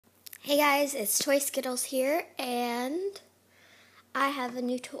Hey guys, it's Toy Skittles here, and I have a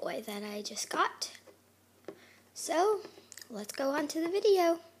new toy that I just got. So, let's go on to the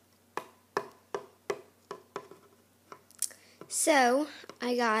video. So,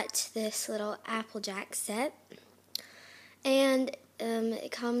 I got this little Applejack set, and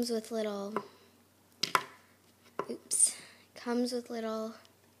it comes with little,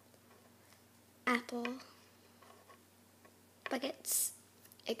 apple buckets.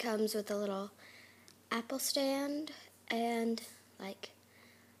 It comes with a little apple stand and like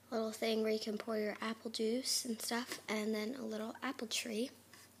a little thing where you can pour your apple juice and stuff, and then a little apple tree.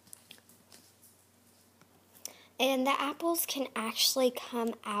 And the apples can actually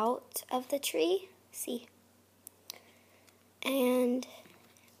come out of the tree, see? And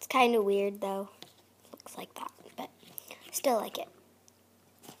it's kind of weird though, looks like that, but still like it.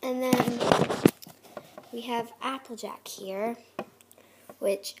 And then we have Applejack here,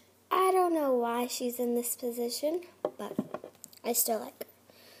 which I don't know why she's in this position, but I still like her.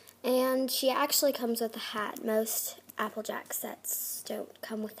 And she actually comes with a hat. Most Applejack sets don't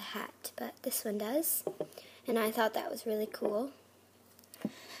come with a hat, but this one does. And I thought that was really cool.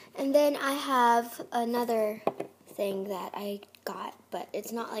 And then I have another thing that I got, but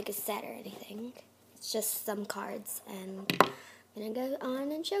it's not like a set or anything. It's just some cards, and I'm going to go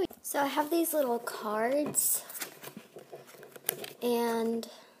on and show you. So I have these little cards, and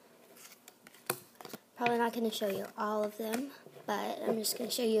probably not going to show you all of them, but I'm just going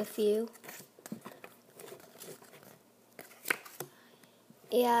to show you a few.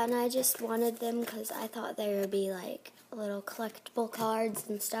 Yeah, and I just wanted them because I thought they would be like little collectible cards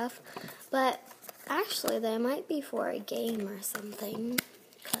and stuff, but actually they might be for a game or something,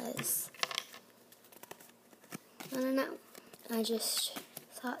 because I don't know. I just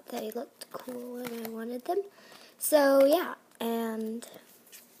thought they looked cool and I wanted them. So yeah, and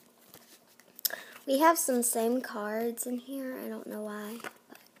we have some same cards in here. I don't know why,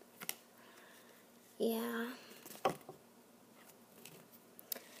 but yeah.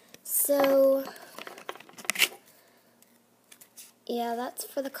 So yeah, that's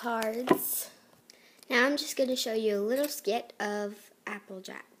for the cards. Now I'm just going to show you a little skit of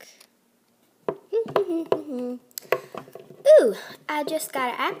Applejack. Ooh, I just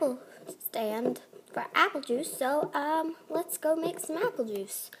got an apple stand for apple juice, so let's go make some apple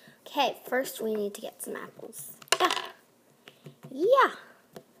juice. Okay, first we need to get some apples. Yeah.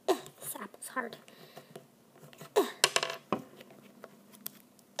 This apple's hard.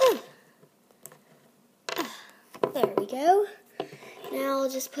 There we go. Now I'll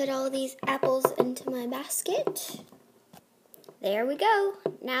just put all these apples into my basket. There we go.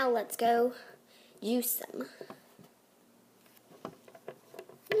 Now let's go juice them.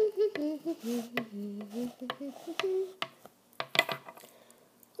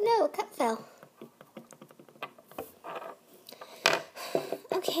 No, a cup fell.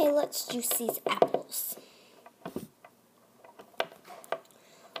 Okay, let's juice these apples.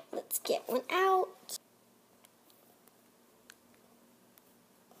 Let's get one out.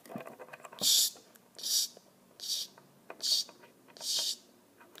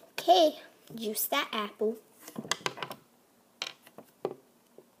 Okay, juice that apple.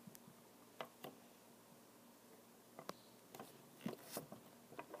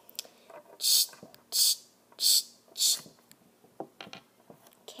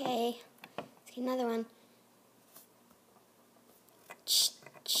 Okay, let's get another one.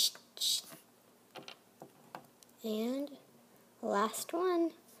 And the last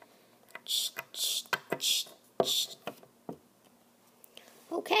one.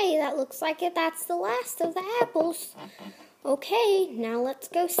 Okay, that looks like it. That's the last of the apples. Okay, now let's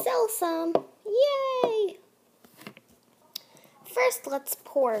go sell some. Yay! First, let's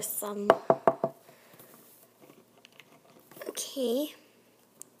pour some. Okay.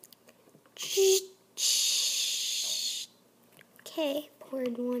 Okay,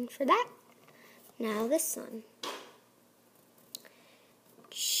 poured one for that. Now this one.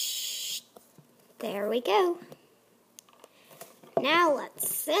 There we go. Now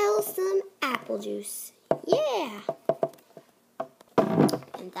let's sell some apple juice. Yeah!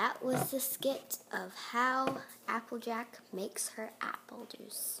 And that was the skit of how Applejack makes her apple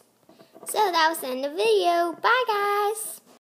juice. So that was the end of the video. Bye guys!